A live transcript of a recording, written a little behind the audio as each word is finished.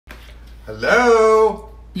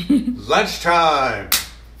Hello! Lunchtime!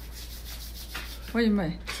 Wait a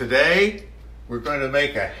minute. Today, we're going to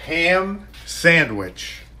make a ham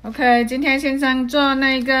sandwich. OK， 今天先生做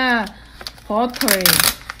那个火腿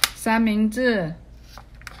三明治。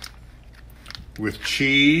With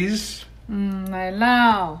cheese, 奶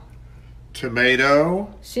酪、 tomato,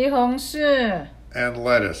 西红柿、 and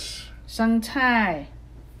lettuce. 生菜，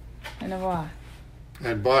还有what？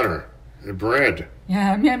 And butter. And bread.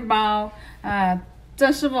 面包啊，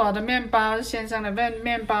这是我的面包，先生的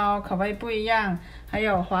面包口味不一样，还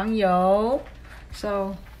有黄油。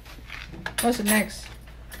So, what's next?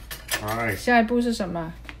 Alright. 下一步是什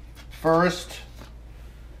么？ First,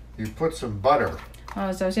 you put some butter.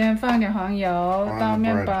 首先放点黄油到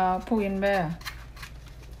面包，put in where?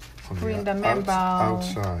 Put in the 面包。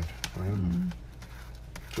Outside.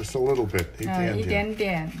 Just a little bit. 一点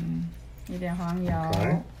点，一点黄油。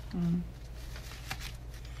Okay.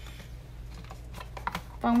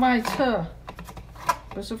 放外侧，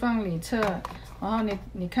不是放里侧。然后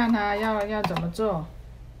你看他要怎么做。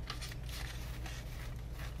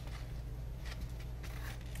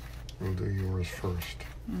We'll do yours first.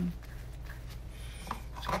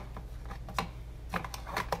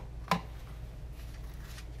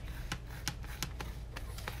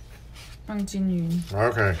 放均匀。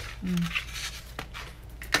Okay.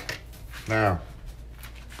 Now,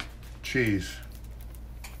 cheese.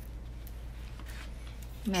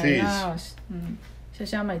 奶酪，小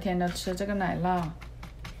小每天都吃这个奶酪。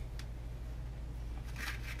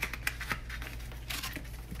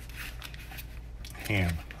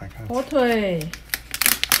Ham. 火腿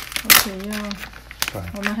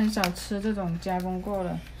我们很少吃这种加工过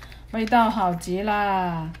的，味道好极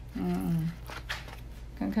啦。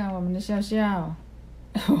看看我们的笑笑，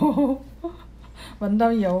闻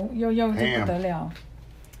到油就不得了。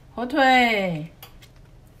火腿。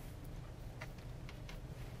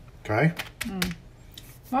Okay.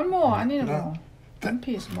 One more, I need more. One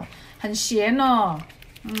piece more. 很咸哦。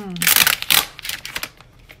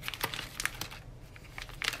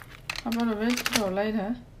How about a vegetable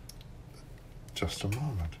later? Just a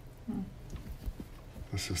moment.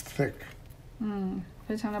 This is thick.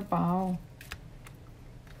 非常的薄。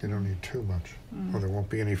You don't need too much, or there won't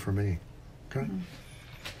be any for me. Okay?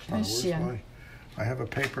 太咸。 I have a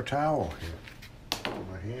paper towel here in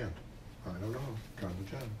my hand. I don't know. Try the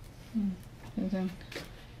job. 先生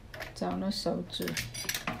找那手指。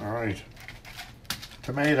All right.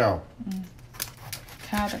 Tomato.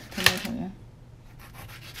 Cut tomato, yeah.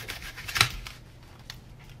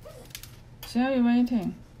 Shall we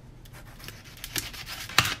waiting?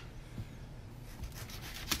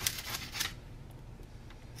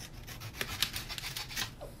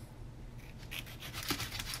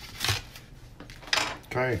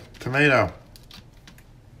 Okay, tomato.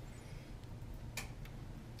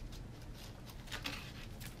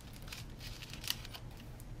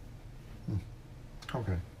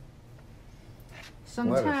 Okay.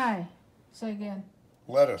 生菜 Say again.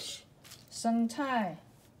 Lettuce. 生菜。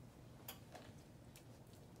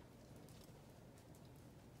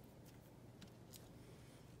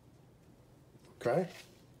Okay.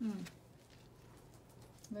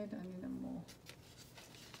 Later I need more.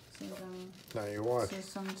 先生 Now you what? 吃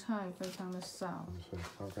生菜非常的少，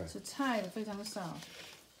 Okay. 吃菜非常少，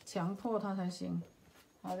强迫他才行。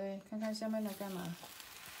好的，看看下面的干嘛？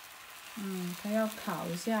他要烤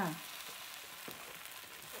一下。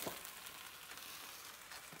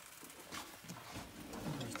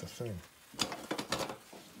Here's the thing.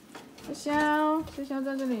 潇潇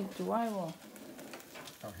在这里阻碍我。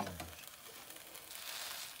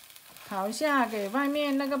烤一下，给外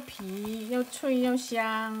面那个皮又脆又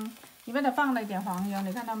香。里面的放了一点黄油，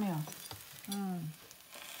你看到没有？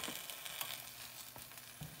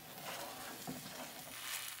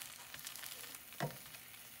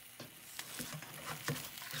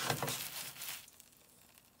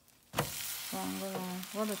翻过来，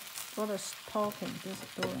我的 talking 就是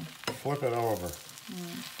doing。 Flip it over.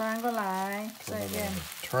 翻过来，这边。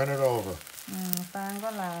 Turn it over. 翻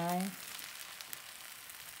过来。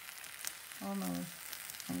almost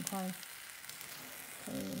很快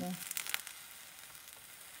可以了。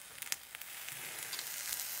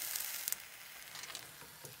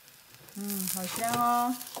好香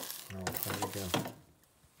哦。No, try it again.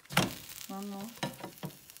 One more.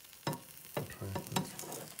 Okay.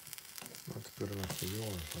 That's good enough for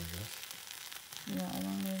yours, I guess. Yeah, I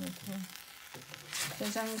don't need it too.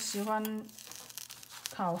 先生喜欢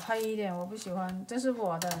烤黑一点，我不喜欢，这是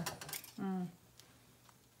我的。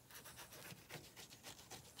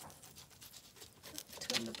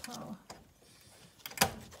Turn the power.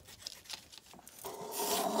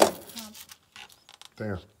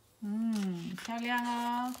 There. 漂亮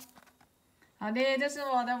哦。好的，这是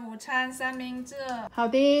我的午餐三明治。好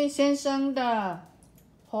的，先生的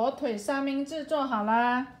火腿三明治做好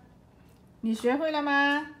啦，你学会了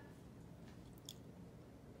吗？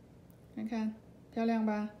看看，漂亮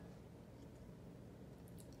吧？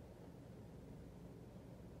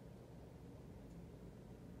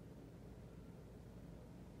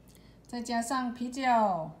再加上啤酒。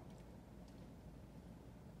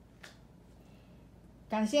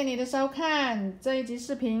感谢你的收看，这一集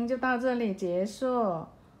视频就到这里结束，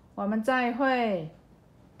我们再会，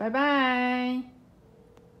拜拜。